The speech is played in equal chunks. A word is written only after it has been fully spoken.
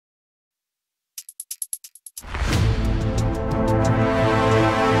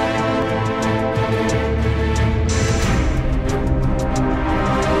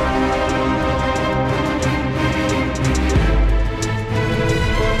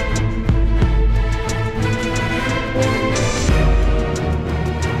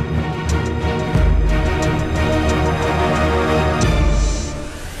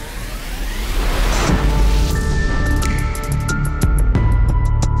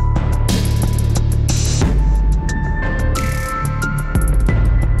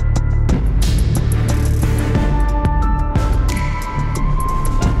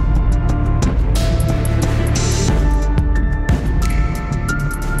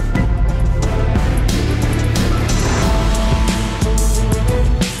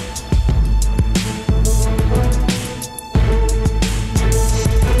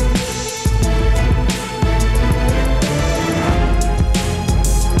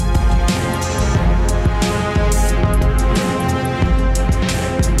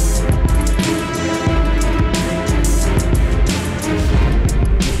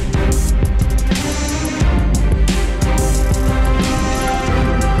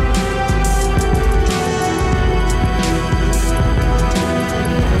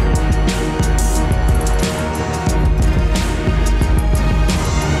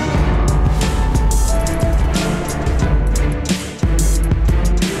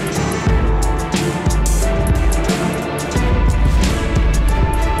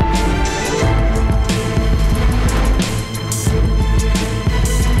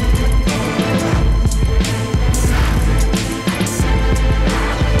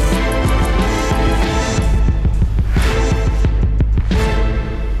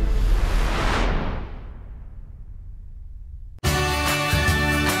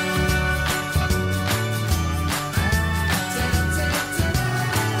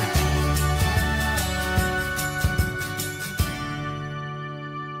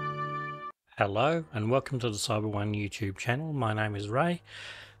Hello and welcome to the Cyber1 YouTube channel. My name is Ray,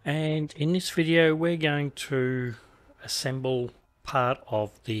 and in this video we're going to assemble part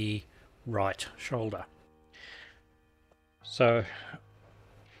of the right shoulder. So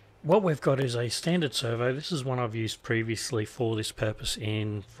what we've got is a standard servo. This is one I've used previously for this purpose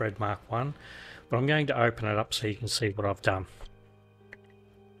in Fred Mark 1, but I'm going to open it up so you can see what I've done.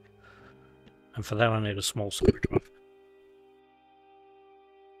 And for that I need a small screwdriver.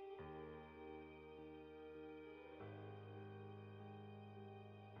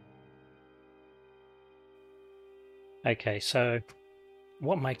 Okay, so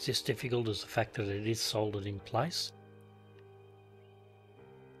what makes this difficult is the fact that it is soldered in place.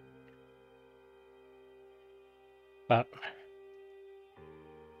 But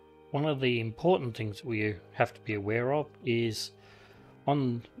one of the important things we have to be aware of is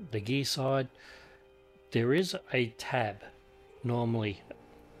on the gear side there is a tab normally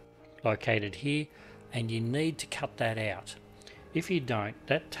located here, and you need to cut that out. If you don't,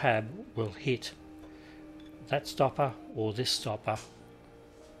 that tab will hit that stopper or this stopper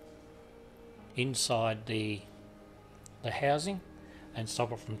inside the housing and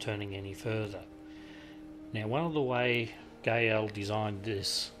stop it from turning any further. Now, one of the way Gael designed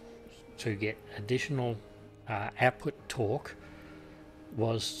this to get additional output torque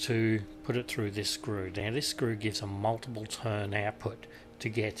was to put it through this screw. Now this screw gives a multiple turn output to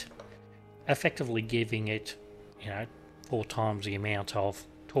get, effectively giving it, 4 times the amount of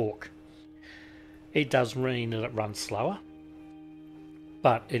torque. It does mean that it runs slower,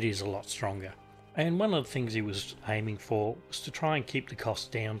 but it is a lot stronger. And one of the things he was aiming for was to try and keep the cost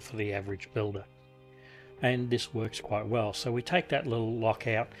down for the average builder. And this works quite well. So we take that little lock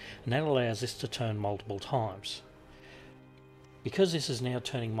out, and that allows this to turn multiple times. Because this is now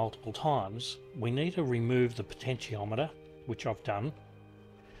turning multiple times, we need to remove the potentiometer, which I've done.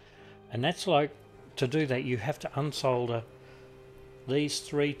 And that's like, to do that you have to unsolder these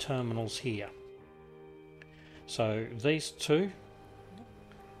 3 terminals here. So these 2,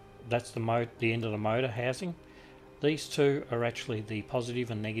 that's the end of the motor housing. These 2 are actually the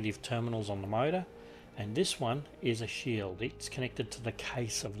positive and negative terminals on the motor, and this one is a shield. It's connected to the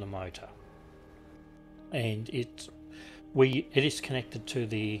case of the motor, and it is connected to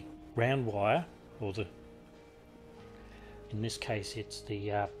the ground wire, or in this case it's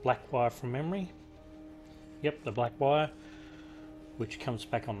the black wire from memory. Yep, the black wire, which comes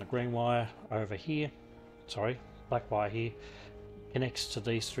back on the green wire over here. Sorry, black wire here, connects to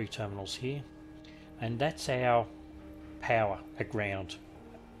these 3 terminals here, and that's our power at ground.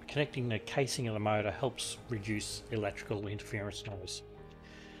 Connecting the casing of the motor helps reduce electrical interference noise.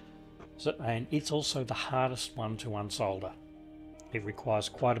 And it's also the hardest one to unsolder. It requires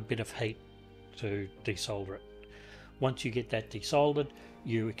quite a bit of heat to desolder it. Once you get that desoldered,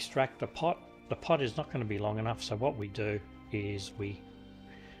 you extract the pot. The pot is not going to be long enough, so what we do is we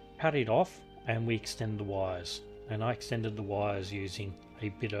cut it off and we extend the wires. And I extended the wires using a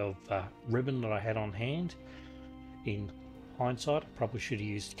bit of ribbon that I had on hand. In hindsight, I probably should have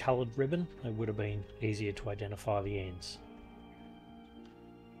used coloured ribbon. It would have been easier to identify the ends.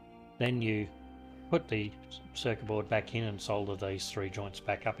 Then you put the circuit board back in and solder these 3 joints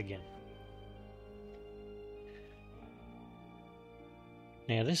back up again.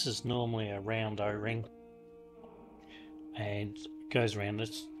 Now this is normally a round O-ring, and it goes around.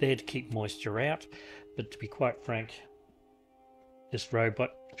 It's there to keep moisture out, but to be quite frank, this robot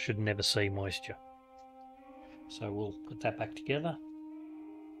should never see moisture. So we'll put that back together.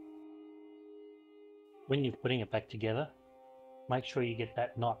 When you're putting it back together, make sure you get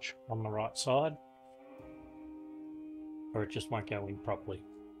that notch on the right side, or it just won't go in properly.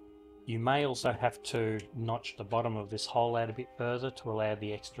 You may also have to notch the bottom of this hole out a bit further to allow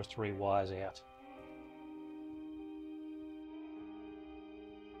the extra 3 wires out.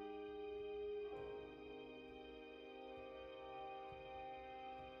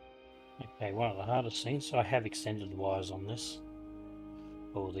 Okay, one of the hardest things, so I have extended the wires on this,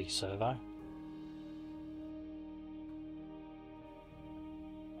 or the servo.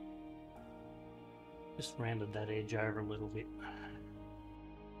 Just rounded that edge over a little bit.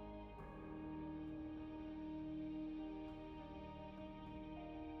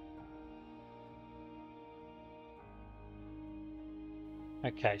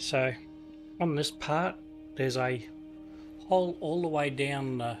 Okay, so on this part there's a hole all the way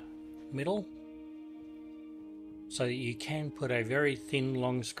down the middle, so that you can put a very thin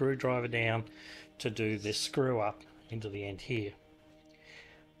long screwdriver down to do this screw up into the end here.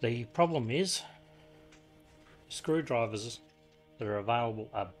 The problem is screwdrivers that are available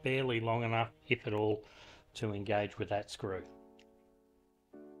are barely long enough, if at all, to engage with that screw.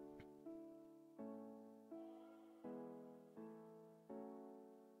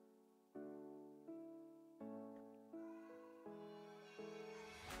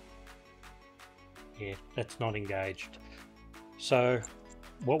 Yeah, that's not engaged. So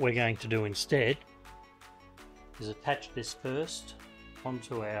what we're going to do instead is attach this first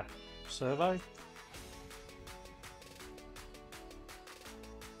onto our servo.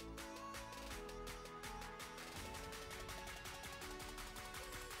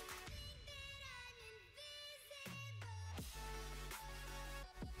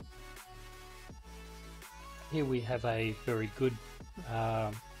 Here we have a very good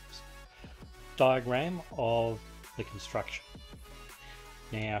diagram of the construction.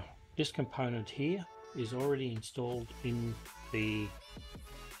 Now, this component here is already installed in the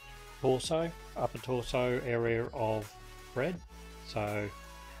torso, upper torso area of Fred. So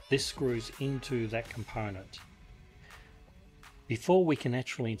this screws into that component. Before we can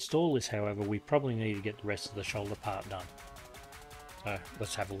actually install this, however, we probably need to get the rest of the shoulder part done. So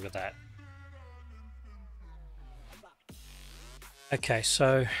let's have a look at that. Okay,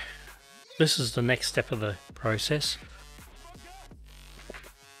 so this is the next step of the process.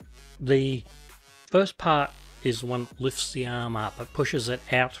 The first part is the one that lifts the arm up. It pushes it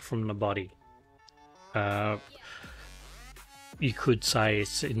out from the body. You could say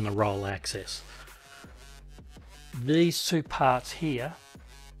it's in the roll axis. These two parts here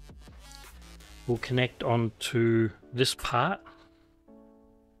will connect onto this part.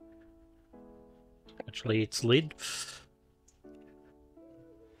 Actually, its lid.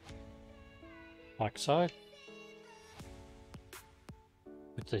 Like so,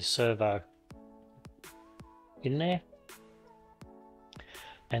 with the servo in there,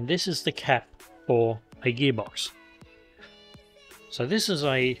 and this is the cap for a gearbox. So this is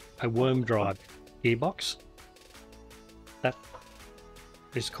a worm drive gearbox. That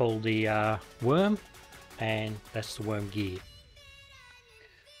is called the worm, and that's the worm gear.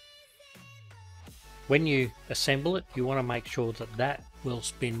 When you assemble it, you want to make sure that that will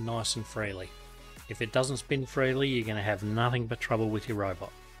spin nice and freely. If it doesn't spin freely, you're going to have nothing but trouble with your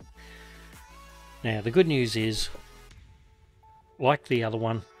robot. Now, the good news is, like the other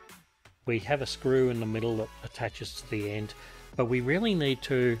one, we have a screw in the middle that attaches to the end, but we really need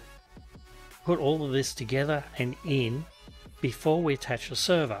to put all of this together and in before we attach the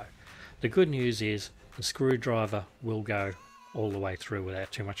servo. The good news is the screwdriver will go all the way through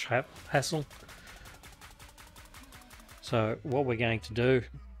without too much hassle. So what we're going to do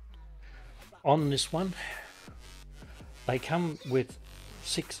on this one, they come with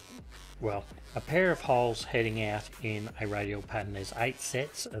a pair of holes heading out in a radial pattern. There's 8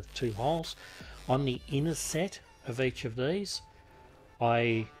 sets of 2 holes. On the inner set of each of these,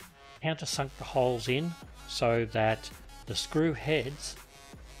 I countersunk the holes in so that the screw heads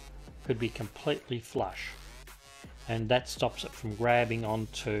could be completely flush, and that stops it from grabbing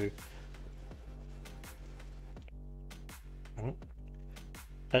onto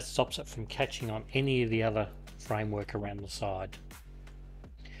that stops it from catching on any of the other framework around the side.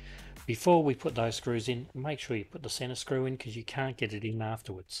 Before we put those screws in, make sure you put the center screw in, because you can't get it in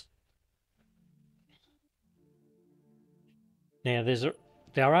afterwards. Now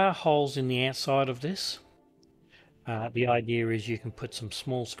there are holes in the outside of this. The idea is you can put some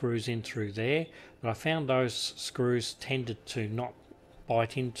small screws in through there, but I found those screws tended to not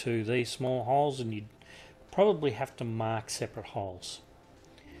bite into these small holes, and you'd probably have to mark separate holes.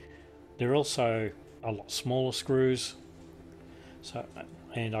 There are also a lot smaller screws,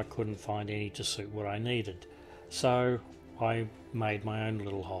 and I couldn't find any to suit what I needed, so I made my own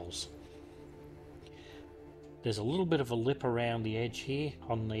little holes. There's a little bit of a lip around the edge here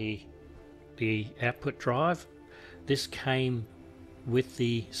on the output drive. This came with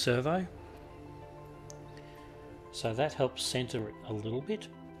the servo, so that helps center it a little bit.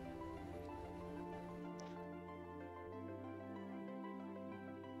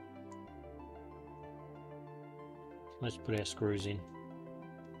 Let's put our screws in.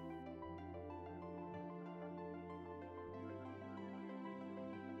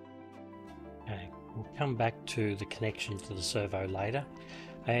 Okay, we'll come back to the connection to the servo later.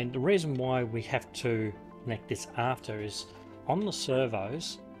 And the reason why we have to connect this after is on the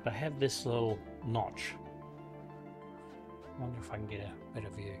servos, they have this little notch. I wonder if I can get a better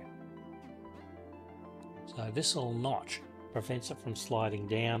view. So this little notch prevents it from sliding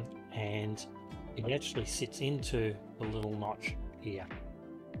down, and it actually sits into the little notch here.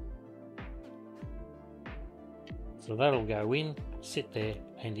 So that'll go in, sit there,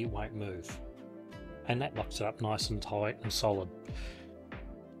 and it won't move. And that locks it up nice and tight and solid.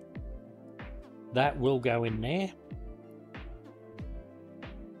 That will go in there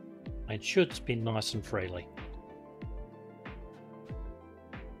and should spin nice and freely.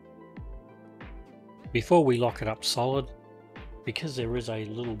 Before we lock it up solid, because there is a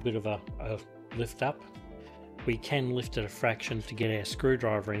little bit of a lift up. We can lift it a fraction to get our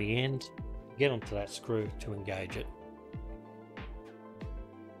screwdriver in the end, get onto that screw to engage it.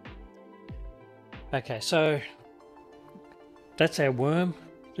 Okay, so that's our worm.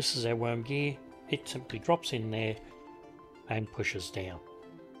 This is our worm gear. It simply drops in there and pushes down.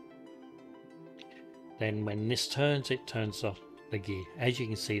 Then when this turns, it turns off the gear. As you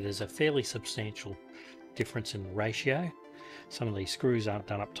can see, there's a fairly substantial difference in the ratio. Some of these screws aren't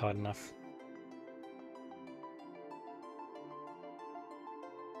done up tight enough.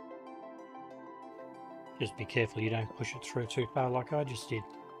 Just be careful you don't push it through too far like I just did.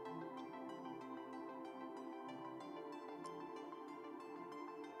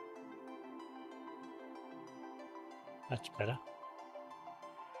 That's better.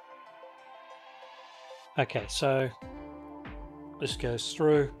 Okay, so this goes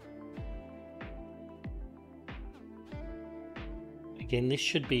through. Again, this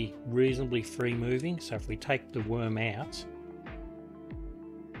should be reasonably free moving, so if we take the worm out,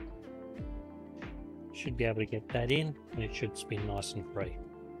 should be able to get that in and it should spin nice and free.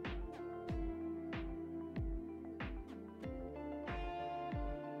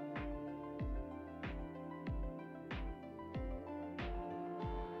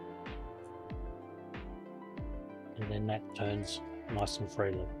 And then that turns nice and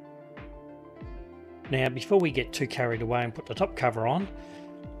freely. Now, before we get too carried away and put the top cover on,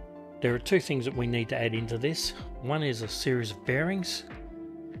 there are two things that we need to add into this. One is a series of bearings,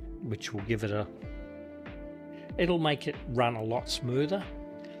 which will give it it'll make it run a lot smoother.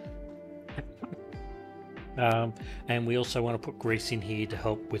 And we also want to put grease in here to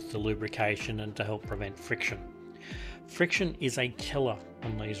help with the lubrication and to help prevent friction. Friction is a killer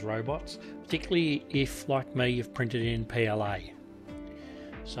on these robots, particularly if, like me, you've printed in PLA.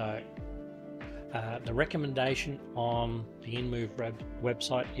 So the recommendation on the Inmoov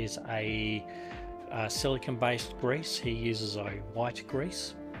website is a silicon-based grease. He uses a white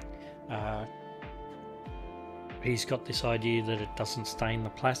grease. He's got this idea that it doesn't stain the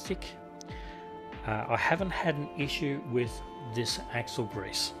plastic. I haven't had an issue with this axle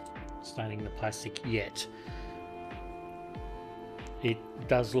grease staining the plastic yet. It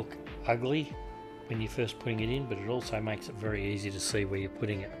does look ugly when you're first putting it in, but it also makes it very easy to see where you're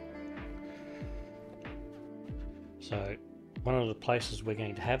putting it. So one of the places we're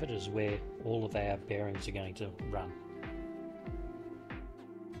going to have it is where all of our bearings are going to run.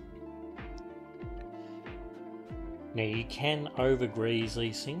 Now you can over grease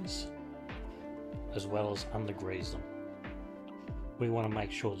these things as well as under grease them. We want to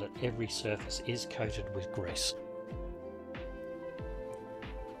make sure that every surface is coated with grease.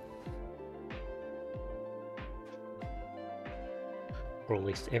 Or at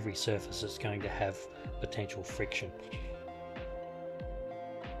least every surface is going to have potential friction.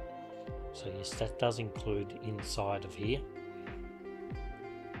 So yes, that does include inside of here.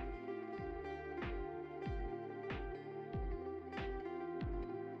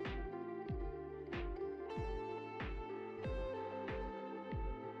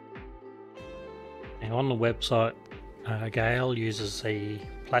 Now on the website, Gael uses the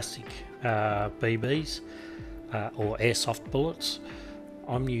plastic BBs or airsoft bullets.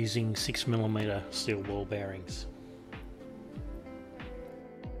 I'm using 6mm steel ball bearings.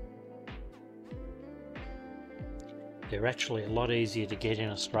 They're actually a lot easier to get in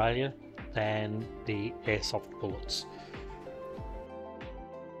Australia than the airsoft bullets.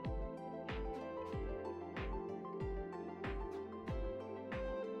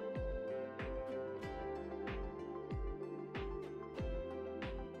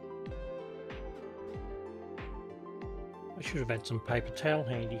 I should have had some paper towel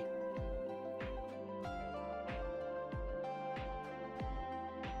handy.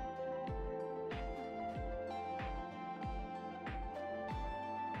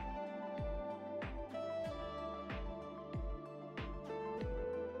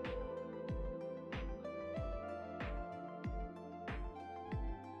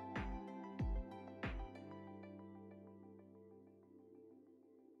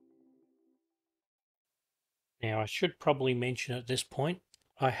 Now I should probably mention at this point,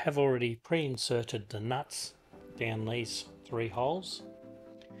 I have already pre-inserted the nuts down these 3 holes.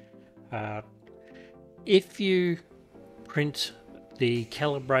 If you print the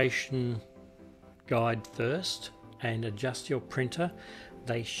calibration guide first and adjust your printer,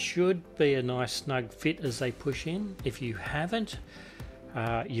 they should be a nice snug fit as they push in. If you haven't,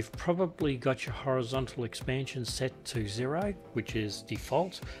 you've probably got your horizontal expansion set to 0, which is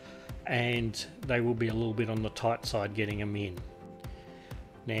default, and they will be a little bit on the tight side getting them in.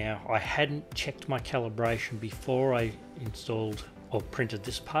 Now I hadn't checked my calibration before I installed or printed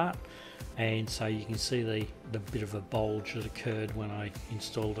this part, and so you can see the bit of a bulge that occurred when I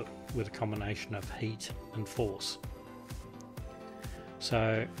installed it with a combination of heat and force.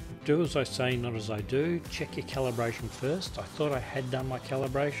 So do as I say, not as I do. Check your calibration first. I thought I had done my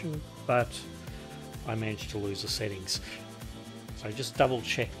calibration, but I managed to lose the settings. So just double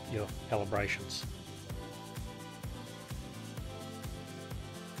check your calibrations.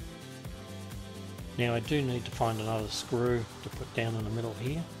 Now I do need to find another screw to put down in the middle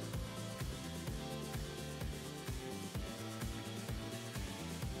here.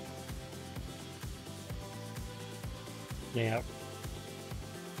 Now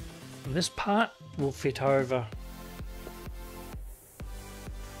this part will fit over.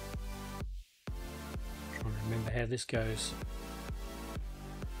 Trying to remember how this goes.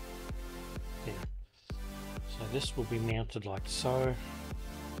 Yeah. So this will be mounted like so.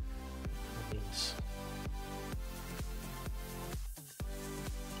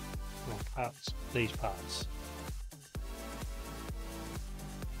 These parts.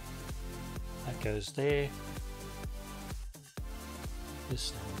 That goes there.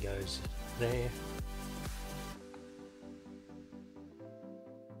 This one goes there.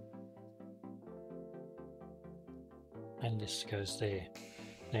 And this goes there.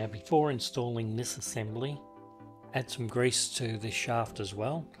 Now before installing this assembly, add some grease to this shaft as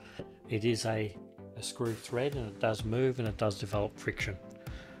well. It is a screw thread and it does move and it does develop friction.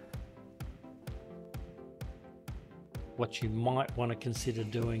 What you might want to consider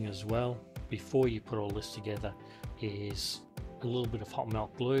doing as well before you put all this together is a little bit of hot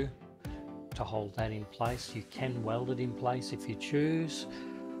melt glue to hold that in place. You can weld it in place if you choose.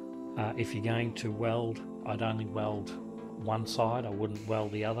 If you're going to weld, I'd only weld one side, I wouldn't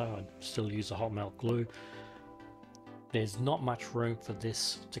weld the other. I'd still use a hot melt glue. There's not much room for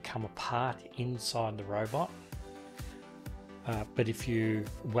this to come apart inside the robot, but if you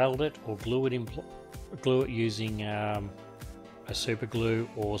weld it or glue it using a super glue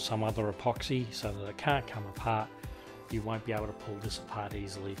or some other epoxy so that it can't come apart, you won't be able to pull this apart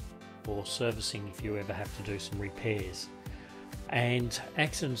easily, or servicing if you ever have to do some repairs. And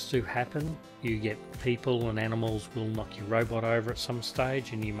accidents do happen. You get people and animals will knock your robot over at some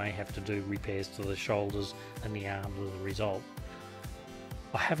stage, and you may have to do repairs to the shoulders and the arms as a result.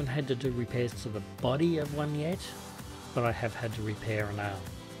 I haven't had to do repairs to the body of one yet, but I have had to repair an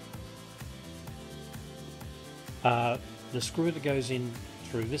arm. The screw that goes in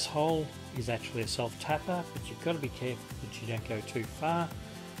through this hole is actually a self-tapper, but you've got to be careful that you don't go too far.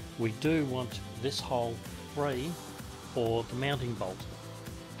 We do want this hole free for the mounting bolt.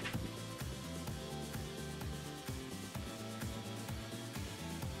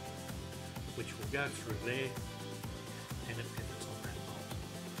 Which will go through there and it pivots on that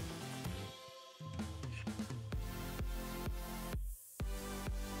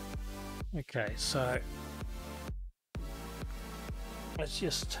bolt. Okay, so let's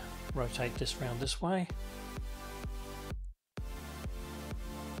just rotate this round this way.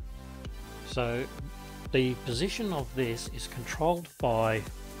 So the position of this is controlled by,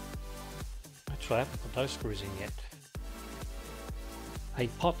 actually I haven't put those screws in yet, a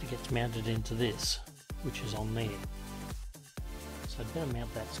pot that gets mounted into this, which is on there. So I'd better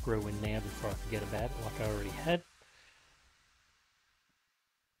mount that screw in now before I forget about it, like I already had.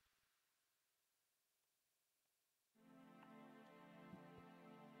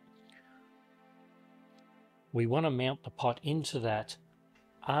 We want to mount the pot into that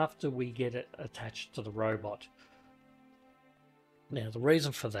after we get it attached to the robot. Now the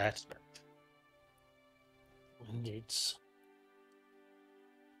reason for that, and it's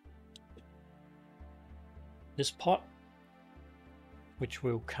this pot, which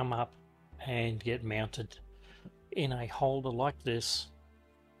will come up and get mounted in a holder like this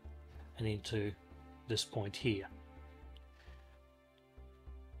and into this point here.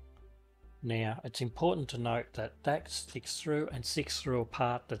 Now it's important to note that that sticks through a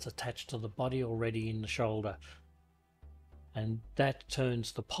part that's attached to the body already in the shoulder, and that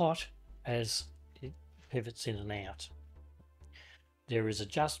turns the pot as it pivots in and out. There is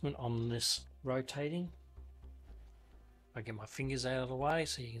adjustment on this rotating. I get my fingers out of the way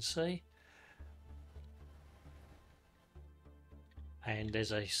so you can see, and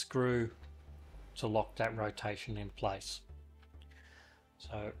there's a screw to lock that rotation in place.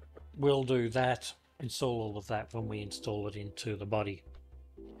 So we'll do that, install all of that when we install it into the body.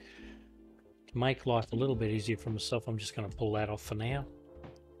 To make life a little bit easier for myself, I'm just going to pull that off for now.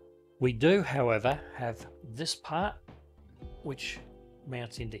 We do, however, have this part which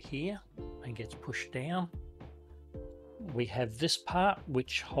mounts into here and gets pushed down. We have this part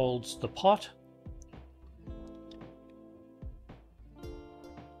which holds the pot,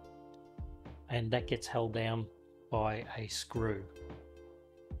 and that gets held down by a screw.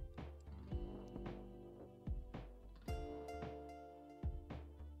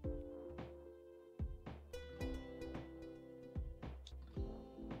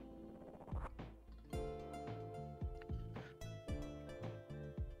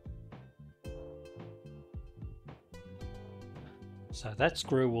 So that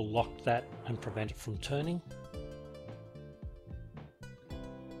screw will lock that and prevent it from turning.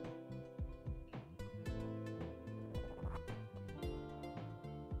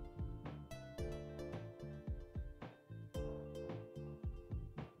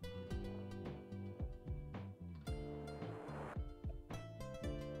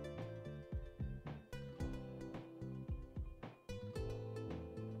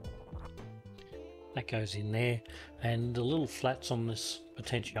 That goes in there, and the little flats on this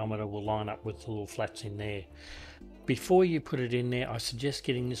potentiometer will line up with the little flats in there. Before you put it in there, I suggest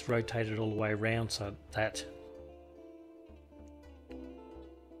getting this rotated all the way around so that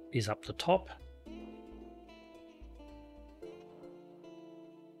is up the top.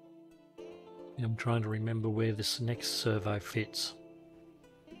 And I'm trying to remember where this next servo fits.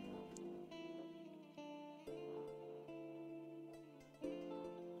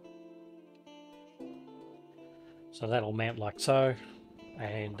 So that'll mount like so,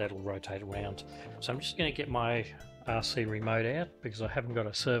 and that'll rotate around. So I'm just going to get my RC remote out because I haven't got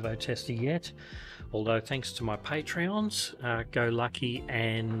a servo tester yet. Although thanks to my Patreons, Go Lucky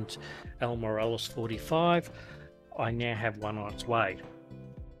and El Morales 45, I now have one on its way.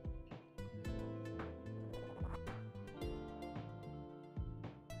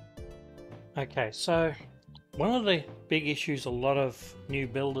 Okay, so one of the big issues a lot of new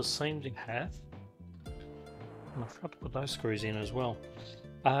builders seem to have, and I forgot to put those screws in as well,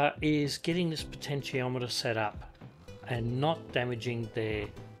 is getting this potentiometer set up and not damaging their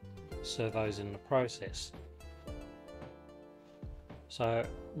servos in the process. So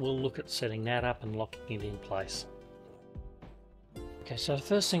we'll look at setting that up and locking it in place. Okay, so the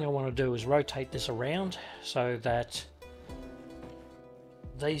first thing I want to do is rotate this around so that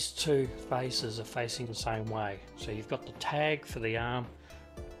these two faces are facing the same way. So you've got the tag for the arm,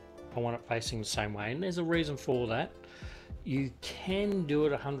 I want it facing the same way, and there's a reason for that. You can do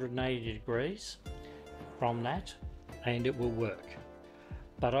it 180 degrees from that and it will work,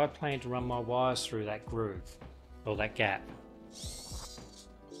 but I plan to run my wires through that groove or that gap.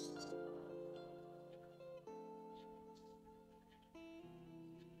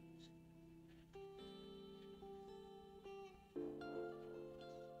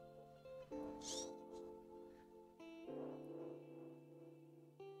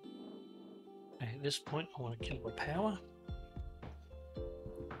 At this point I want to kill the power.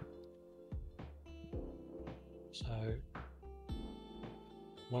 So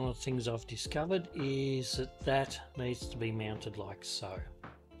one of the things I've discovered is that needs to be mounted like so.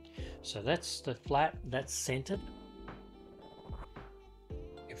 So that's the flat, that's centered.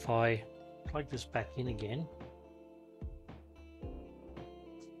 If I plug this back in again,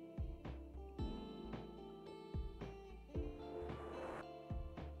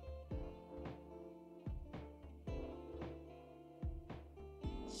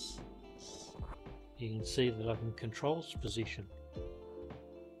 you can see that I can control its position.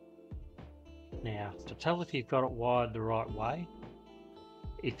 Now, to tell if you've got it wired the right way,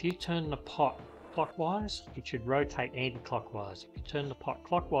 if you turn the pot clockwise, it should rotate anti-clockwise. If you turn the pot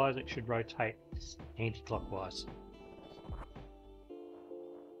clockwise, it should rotate anti-clockwise.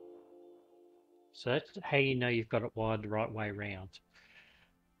 So that's how you know you've got it wired the right way around.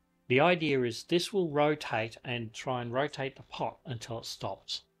 The idea is this will rotate and try and rotate the pot until it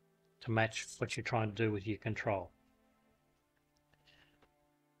stops to match what you're trying to do with your control.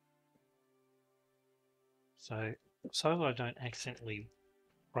 So that I don't accidentally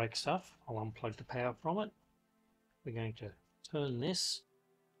break stuff, I'll unplug the power from it. We're going to turn this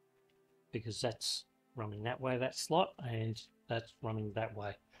because that's running that way, that slot, and that's running that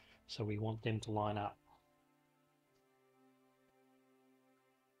way. So we want them to line up.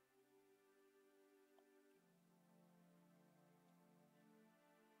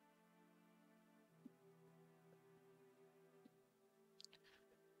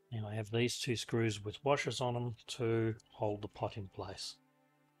 Now I have these two screws with washers on them to hold the pot in place.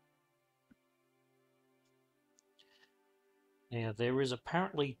 Now there is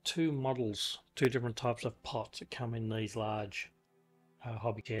apparently two models, two different types of pots that come in these large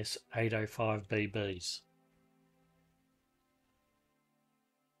Hobbycare 805 BBs.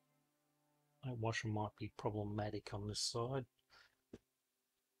 That washer might be problematic on this side.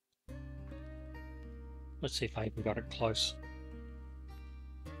 Let's see if I even got it close.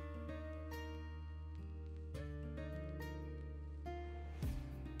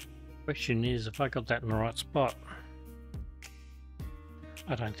 Question is if I got that in the right spot.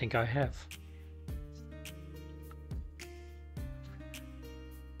 I don't think I have.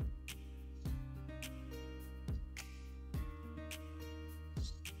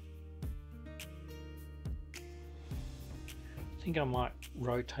 I think I might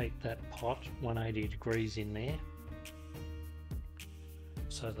rotate that pot 180 degrees in there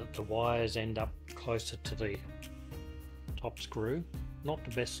so that the wires end up closer to the top screw. Not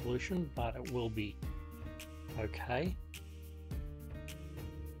the best solution, but it will be okay.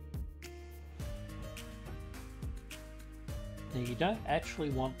 Now you don't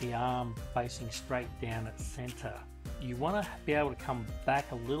actually want the arm facing straight down at center. You want to be able to come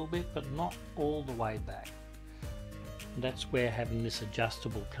back a little bit, but not all the way back. And that's where having this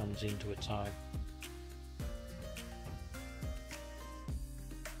adjustable comes into its own.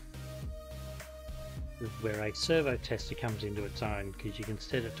 This is where a servo tester comes into its own, because you can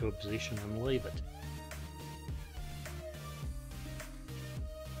set it to a position and leave it.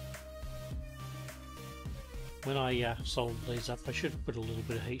 When I solder these up, I should put a little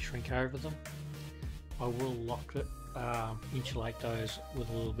bit of heat shrink over them. I will lock it, insulate those with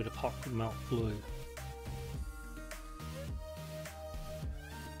a little bit of hot melt glue.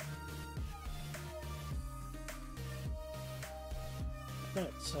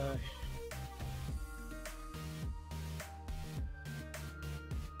 Right, so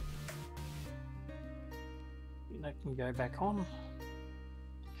that can go back on.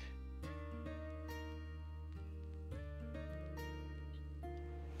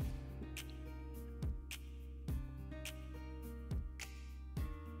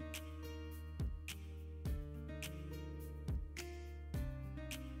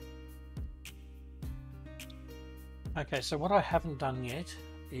 Okay, so what I haven't done yet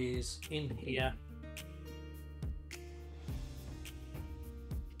is in here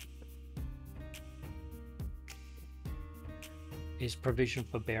is provision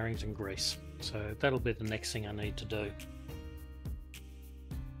for bearings and grease. So that'll be the next thing I need to do.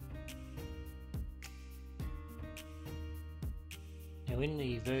 Now in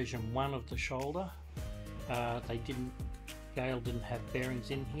the version 1 of the shoulder, Gael didn't have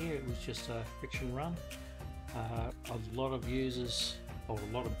bearings in here, it was just a friction run. A lot of users, or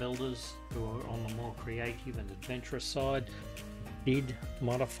a lot of builders who are on the more creative and adventurous side did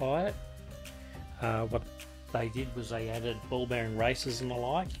modify it. What they did was they added ball bearing races and the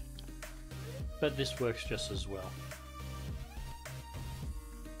like, but this works just as well.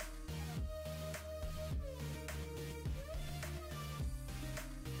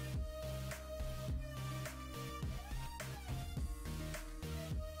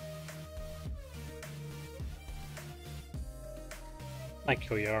 Make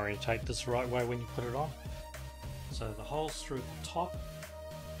sure you orientate this the right way when you put it on. So the holes through the top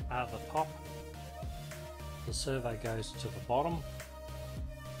are the top. The servo goes to the bottom.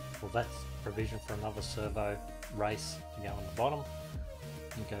 Well, that's provision for another servo race to go on the bottom.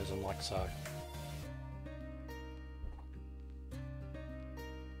 And goes on like so.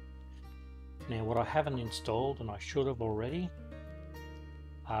 Now what I haven't installed, and I should have already,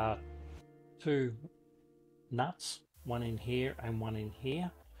 are 2 nuts. One in here and one in here,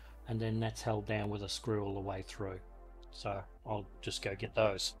 and then that's held down with a screw all the way through. So I'll just go get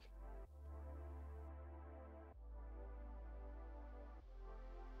those.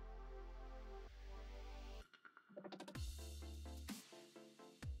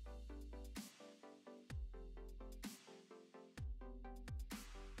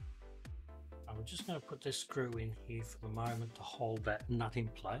 I'm just going to put this screw in here for the moment to hold that nut in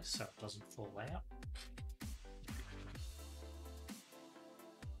place so it doesn't fall out.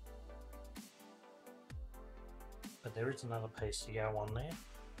 But there is another piece to go on there.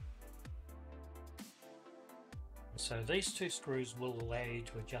 So these 2 screws will allow you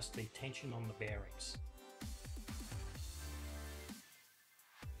to adjust the tension on the bearings.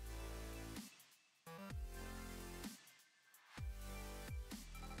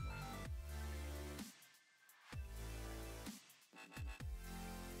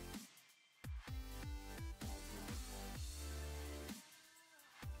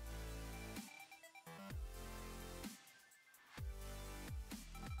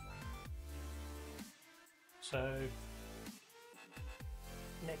 So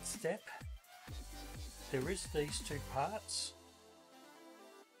next step, there is these 2 parts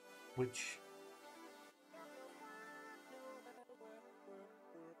which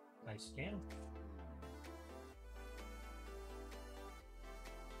face down.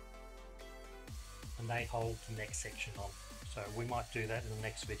 And they hold the next section on. So we might do that in the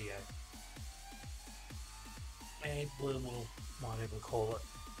next video. And we might even call it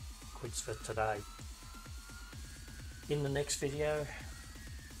quits for today. In the next video,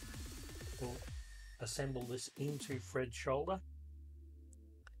 we'll assemble this into Fred's shoulder,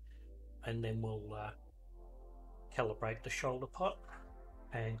 and then we'll calibrate the shoulder pot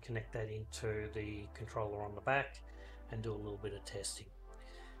and connect that into the controller on the back and do a little bit of testing.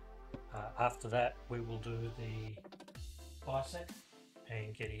 After that, we will do the bicep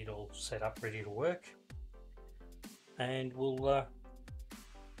and get it all set up, ready to work, and we'll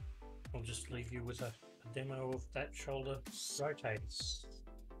just leave you with a demo of that shoulder rotating.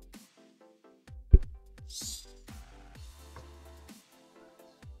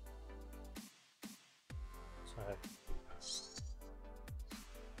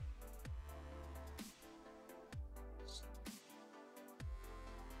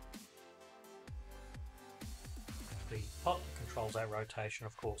 The pot that controls that rotation,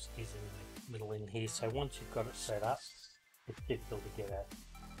 of course, is in the middle in here, so once you've got it set up, it's difficult to get at.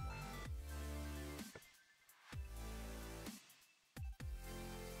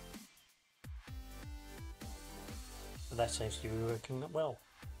 But that seems to be working well.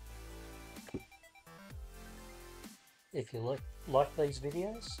 If you like these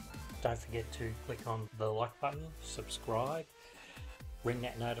videos, don't forget to click on the like button, subscribe, ring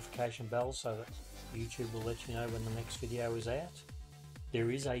that notification bell so that YouTube will let you know when the next video is out.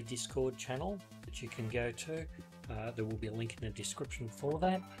 There is a Discord channel that you can go to. There will be a link in the description for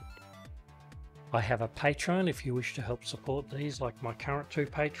that. I have a Patreon if you wish to help support these, like my current two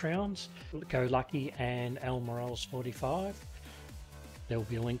Patreons, Go Lucky and Al Morales 45. There will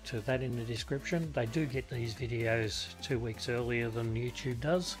be a link to that in the description. They do get these videos 2 weeks earlier than YouTube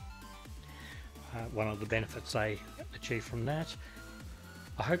does. One of the benefits they achieve from that.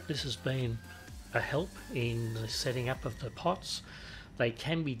 I hope this has been a help in the setting up of the pots. They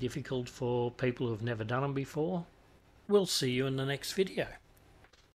can be difficult for people who have never done them before. We'll see you in the next video.